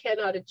that they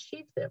cannot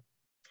achieve them.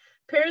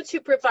 Parents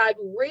who provide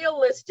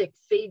realistic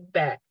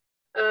feedback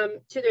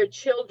to their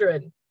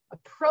children,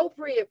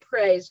 appropriate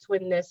praise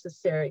when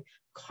necessary,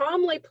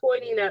 calmly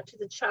pointing out to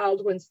the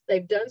child when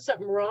they've done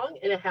something wrong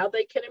and how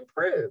they can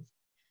improve.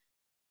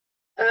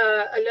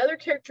 Another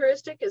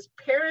characteristic is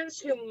parents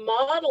who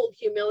model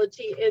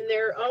humility in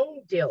their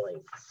own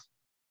dealings.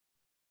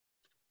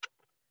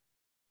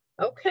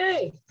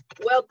 Okay,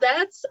 well,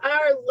 that's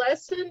our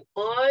lesson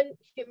on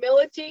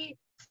humility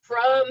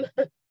from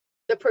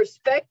the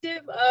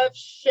perspective of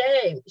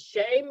shame.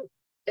 Shame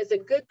is a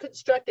good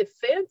constructive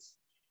fence,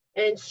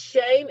 and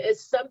shame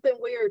is something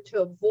we are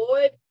to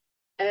avoid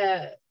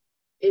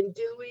in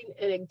doing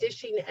and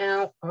dishing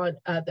out on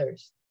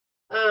others.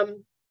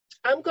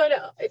 I'm going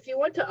to, if you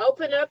want to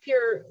open up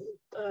your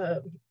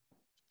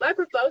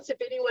microphones, if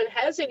anyone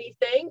has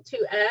anything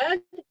to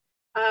add,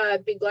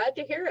 I'd be glad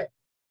to hear it.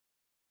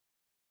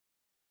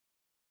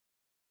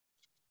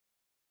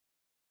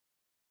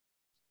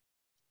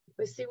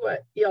 Let's see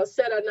what y'all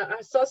said.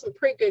 I saw some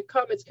pretty good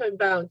comments coming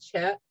by on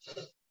chat.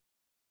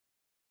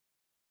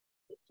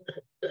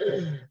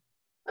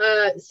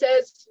 It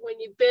says, when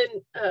you've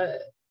been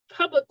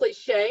publicly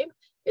shamed,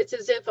 it's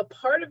as if a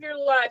part of your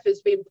life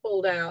is being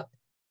pulled out.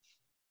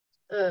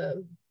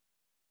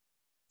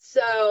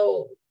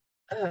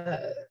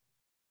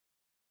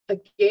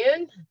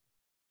 Again,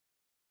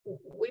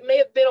 we may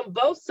have been on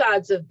both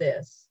sides of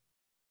this.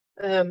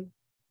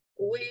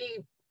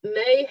 We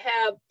may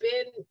have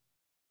been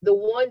the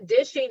one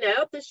dishing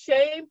out the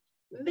shame.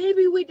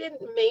 Maybe we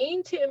didn't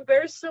mean to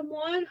embarrass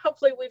someone.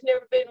 Hopefully we've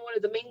never been one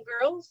of the mean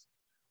girls,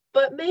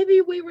 but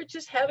maybe we were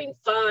just having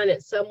fun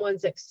at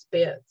someone's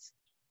expense.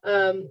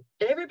 And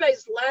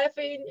everybody's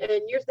laughing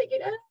and you're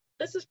thinking,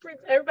 this is pretty,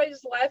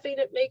 everybody's laughing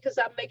at me because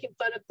I'm making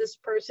fun of this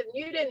person.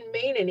 You didn't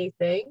mean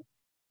anything,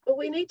 but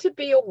we need to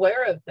be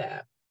aware of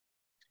that.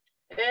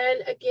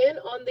 And again,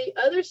 on the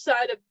other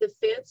side of the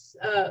fence,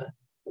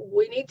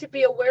 we need to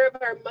be aware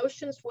of our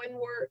emotions when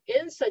we're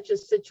in such a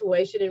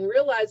situation and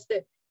realize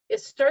that it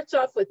starts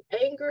off with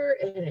anger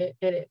and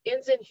it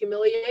ends in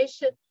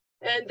humiliation.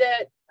 And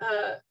that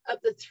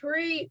of the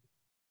three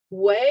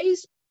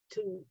ways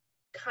to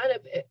kind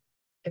of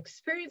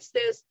experience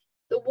this,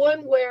 the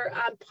one where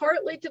I'm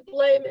partly to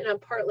blame and I'm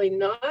partly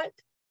not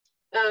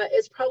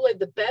is probably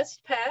the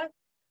best path.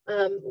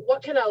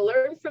 What can I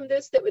learn from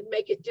this that would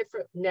make it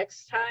different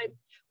next time,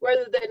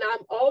 rather than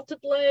I'm all to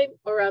blame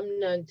or I'm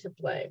none to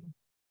blame?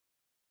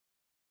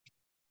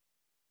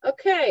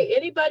 Okay,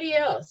 anybody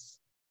else?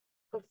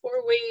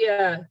 Before we,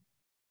 oh,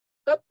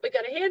 we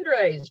got a hand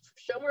raised.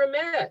 Shomer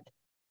Ahmed.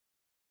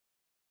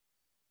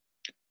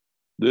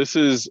 This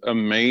is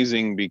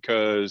amazing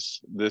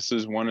because this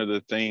is one of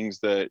the things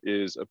that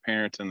is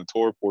apparent in the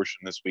Torah portion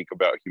this week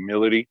about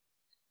humility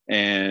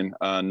and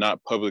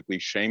not publicly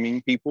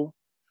shaming people.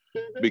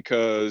 Mm-hmm.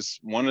 Because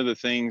one of the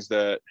things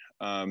that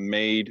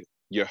made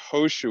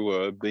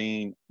Yehoshua,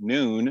 being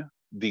Nun,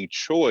 the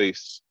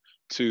choice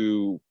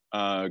to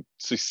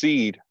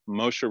succeed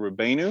Moshe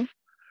Rabbeinu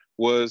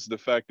was the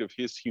fact of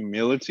his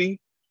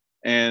humility.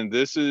 And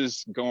this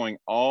is going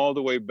all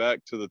the way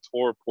back to the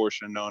Torah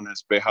portion known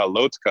as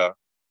Behalotka,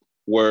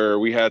 where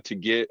we had to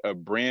get a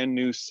brand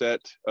new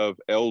set of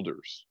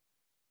elders.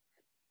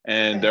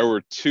 And there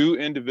were two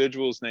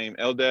individuals named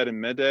Eldad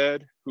and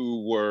Medad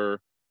who were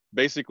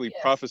basically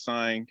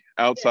prophesying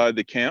outside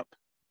the camp.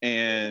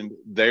 And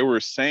they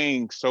were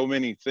saying so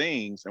many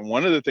things. And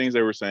one of the things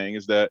they were saying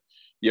is that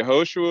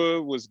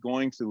Yehoshua was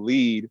going to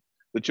lead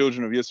the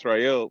children of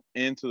Israel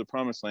into the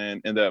promised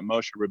land and that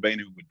Moshe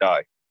Rabbeinu would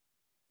die.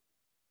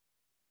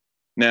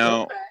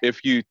 Now,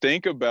 if you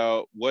think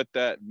about what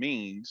that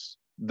means,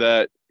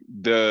 that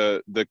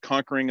the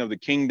conquering of the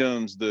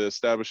kingdoms, the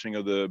establishing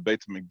of the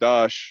Beit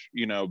HaMikdash,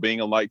 you know, being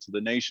a light to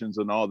the nations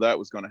and all that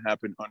was going to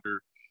happen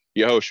under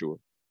Yehoshua,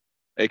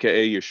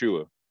 aka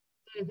Yeshua.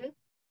 Mm-hmm.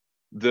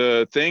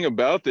 The thing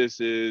about this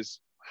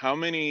is, how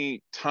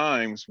many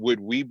times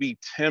would we be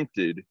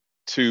tempted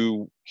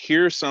to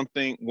hear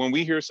something, when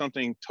we hear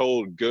something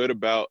told good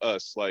about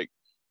us, like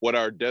what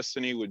our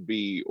destiny would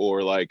be,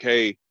 or like,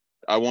 hey,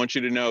 I want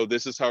you to know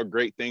this is how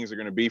great things are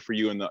going to be for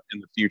you in the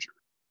future.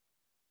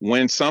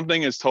 When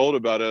something is told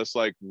about us,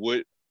 like,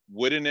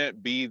 wouldn't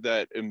it be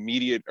that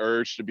immediate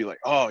urge to be like,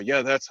 oh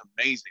yeah, that's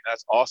amazing,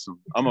 that's awesome,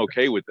 I'm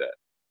okay with that,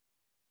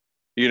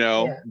 you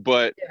know?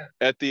 But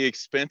at the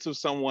expense of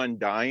someone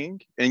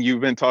dying, and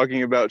you've been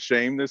talking about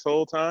shame this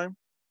whole time.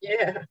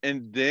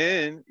 And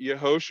then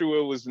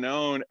Yehoshua was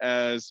known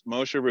as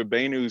Moshe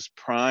Rabbeinu's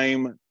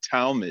prime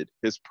Talmud,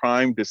 his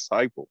prime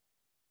disciple.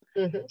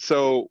 Mm-hmm.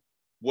 So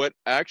what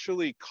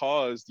actually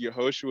caused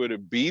Yehoshua to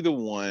be the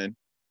one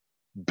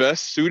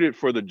best suited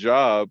for the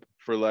job,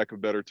 for lack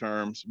of better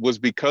terms, was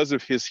because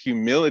of his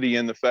humility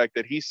and the fact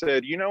that he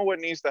said, you know what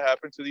needs to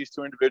happen to these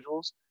two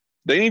individuals?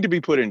 They need to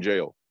be put in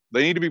jail.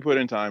 They need to be put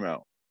in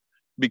timeout,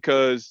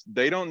 because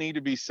they don't need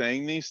to be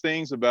saying these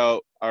things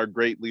about our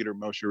great leader,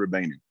 Moshe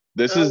Rabbeinu.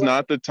 This is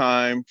not the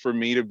time for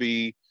me to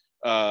be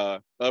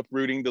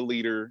uprooting the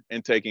leader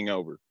and taking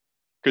over.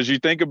 Because you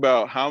think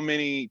about how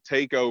many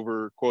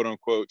takeover, quote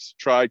unquote,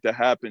 tried to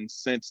happen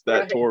since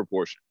that Torah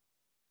portion.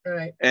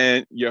 Right.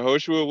 And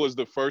Yehoshua was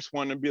the first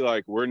one to be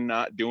like, we're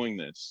not doing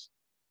this.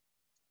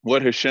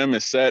 What Hashem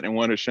has set and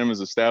what Hashem has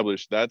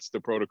established, that's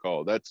the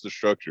protocol, that's the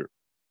structure.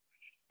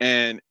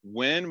 And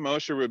when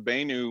Moshe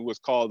Rabbeinu was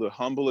called the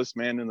humblest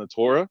man in the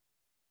Torah,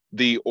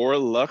 the Or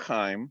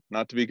Lachaim,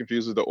 not to be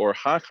confused with the Or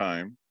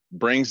HaChaim,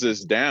 brings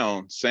this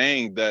down,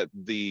 saying that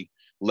the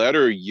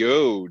letter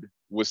Yod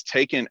was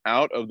taken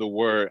out of the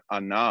word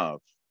Anav,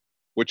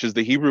 which is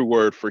the Hebrew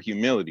word for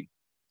humility.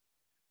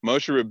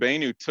 Moshe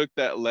Rabbeinu took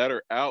that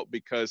letter out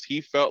because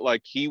he felt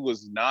like he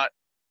was not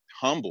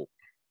humble.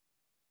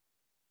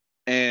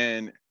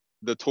 And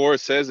the Torah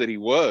says that he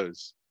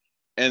was.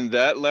 And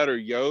that letter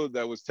Yod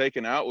that was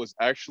taken out was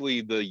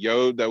actually the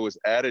Yod that was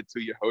added to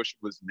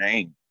Yehoshua's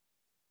name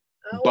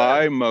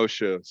by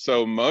Moshe.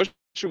 So Moshe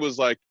was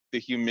like, the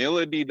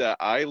humility that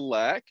I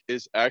lack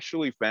is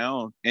actually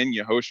found in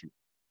Yehoshua.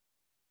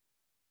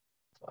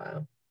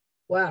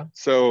 Wow.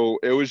 So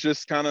it was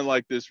just kind of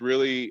like this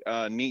really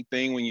neat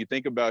thing when you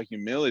think about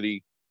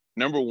humility.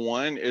 Number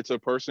one, it's a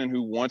person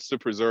who wants to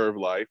preserve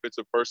life. It's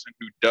a person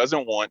who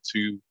doesn't want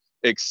to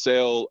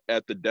excel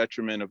at the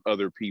detriment of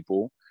other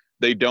people.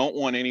 They don't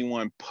want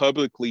anyone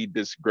publicly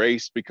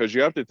disgraced, because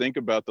you have to think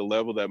about the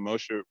level that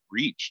Moshe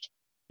reached.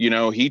 You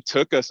know, he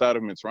took us out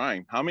of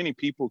Mitzrayim. How many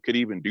people could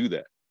even do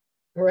that?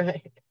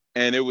 Right.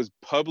 And it was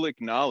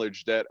public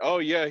knowledge that, oh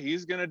yeah,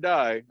 he's going to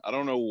die. I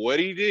don't know what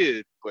he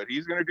did, but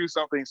he's going to do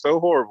something so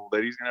horrible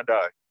that he's going to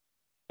die.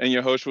 And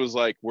Yehoshua was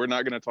like, we're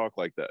not going to talk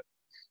like that.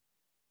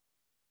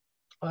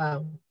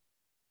 Wow.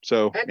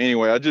 So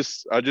anyway, I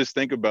just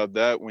think about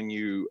that when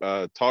you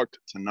talked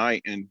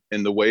tonight, and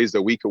the ways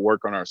that we could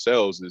work on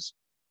ourselves is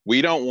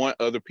we don't want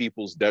other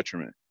people's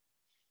detriment.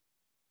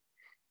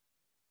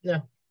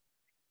 No.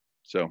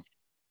 So.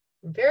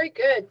 Very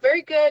good.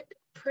 Very good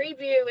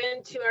preview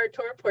into our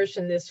Torah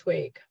portion this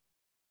week.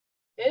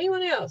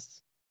 Anyone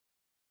else?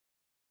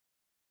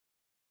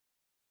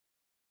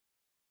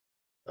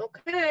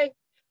 Okay.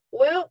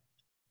 Well,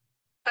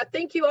 I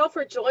thank you all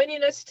for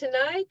joining us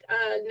tonight.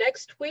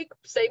 Next week,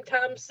 same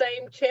time,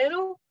 same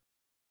channel.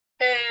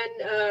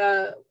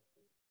 And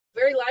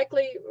very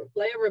likely,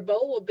 Leah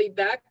Rabot will be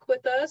back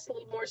with us, a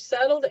little more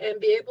settled, and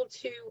be able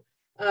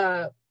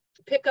to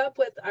pick up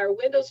with our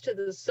Windows to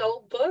the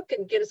Soul book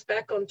and get us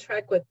back on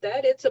track with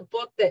that. It's a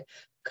book that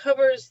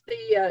covers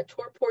the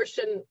Torah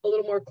portion a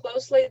little more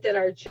closely than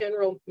our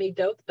general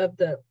midot of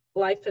the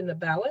life and the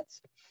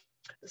balance.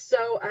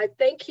 So I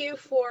thank you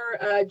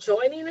for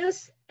joining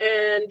us,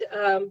 and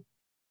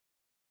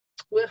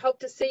we'll hope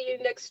to see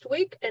you next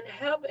week, and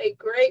have a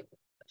great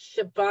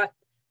Shabbat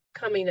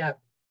coming up.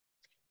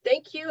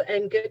 Thank you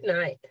and good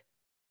night.